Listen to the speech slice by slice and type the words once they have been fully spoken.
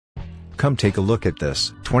Come take a look at this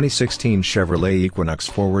 2016 Chevrolet Equinox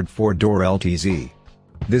Forward 4-door LTZ.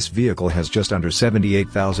 This vehicle has just under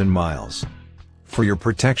 78,000 miles. For your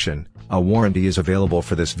protection, a warranty is available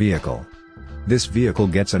for this vehicle. This vehicle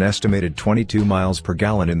gets an estimated 22 miles per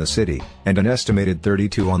gallon in the city, and an estimated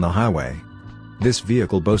 32 on the highway. This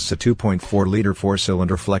vehicle boasts a 2.4-liter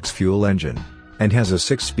 4-cylinder flex-fuel engine, and has a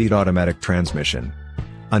 6-speed automatic transmission.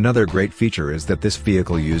 Another great feature is that this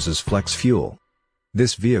vehicle uses flex fuel.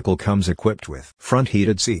 This vehicle comes equipped with front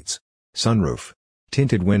heated seats, sunroof,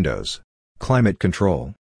 tinted windows, climate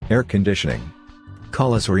control, air conditioning.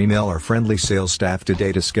 Call us or email our friendly sales staff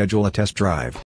today to schedule a test drive.